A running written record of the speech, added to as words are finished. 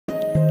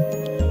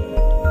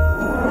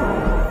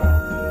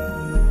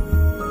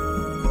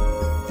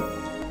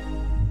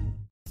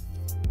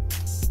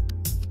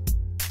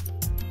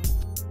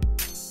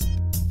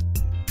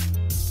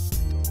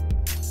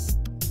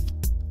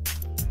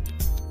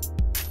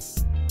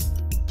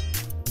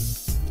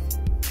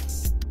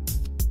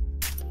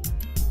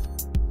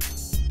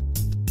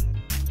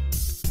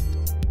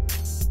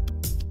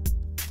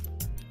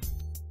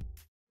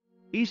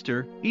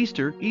Easter,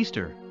 Easter,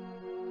 Easter.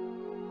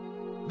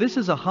 This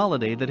is a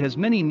holiday that has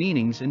many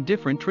meanings and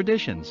different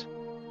traditions.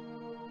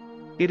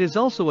 It is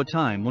also a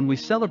time when we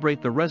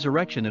celebrate the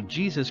resurrection of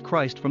Jesus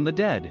Christ from the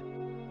dead.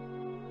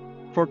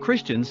 For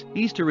Christians,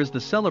 Easter is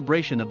the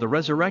celebration of the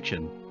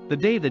resurrection, the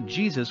day that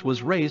Jesus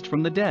was raised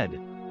from the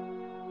dead.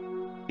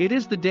 It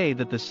is the day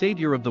that the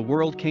Savior of the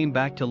world came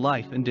back to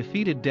life and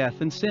defeated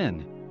death and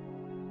sin.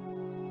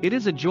 It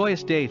is a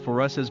joyous day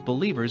for us as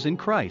believers in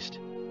Christ.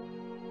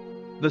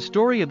 The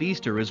story of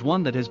Easter is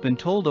one that has been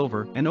told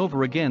over and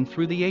over again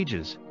through the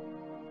ages.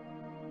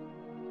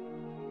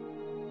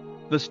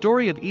 The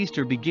story of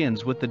Easter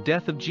begins with the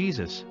death of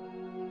Jesus.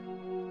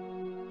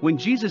 When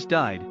Jesus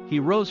died,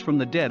 he rose from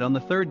the dead on the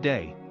third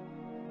day.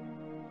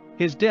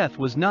 His death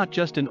was not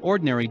just an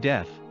ordinary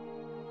death.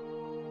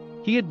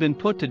 He had been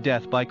put to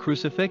death by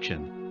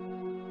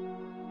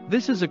crucifixion.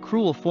 This is a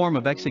cruel form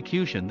of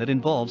execution that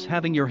involves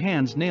having your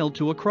hands nailed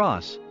to a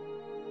cross.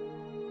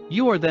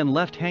 You are then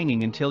left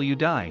hanging until you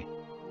die.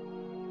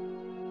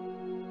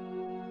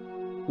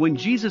 When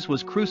Jesus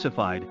was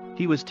crucified,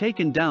 he was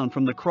taken down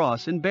from the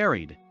cross and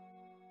buried.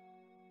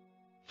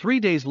 3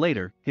 days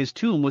later, his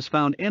tomb was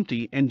found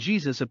empty and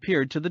Jesus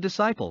appeared to the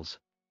disciples.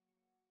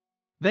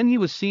 Then he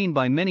was seen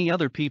by many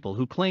other people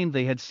who claimed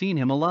they had seen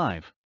him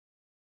alive.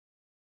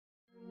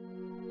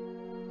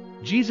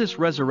 Jesus'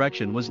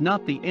 resurrection was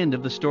not the end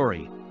of the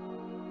story.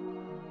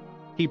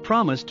 He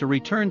promised to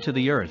return to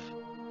the earth.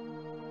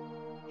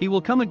 He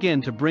will come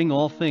again to bring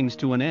all things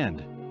to an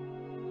end.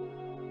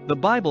 The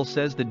Bible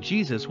says that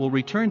Jesus will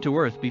return to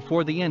earth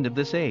before the end of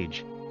this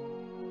age.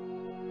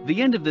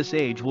 The end of this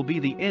age will be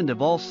the end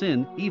of all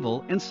sin,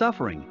 evil, and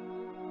suffering.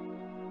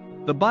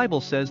 The Bible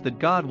says that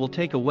God will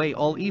take away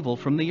all evil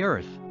from the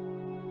earth.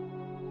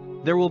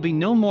 There will be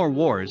no more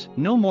wars,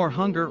 no more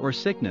hunger or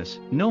sickness,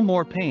 no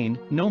more pain,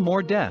 no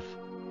more death.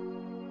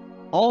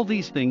 All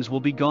these things will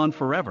be gone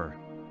forever.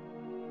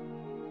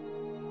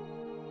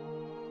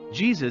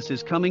 Jesus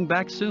is coming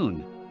back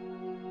soon.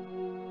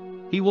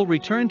 He will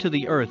return to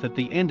the earth at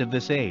the end of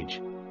this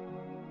age.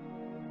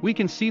 We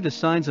can see the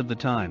signs of the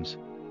times.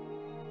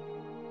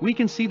 We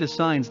can see the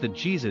signs that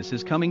Jesus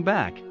is coming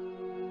back.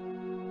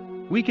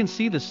 We can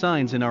see the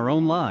signs in our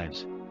own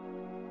lives.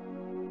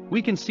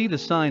 We can see the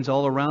signs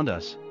all around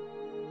us.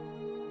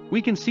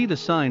 We can see the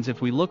signs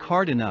if we look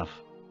hard enough.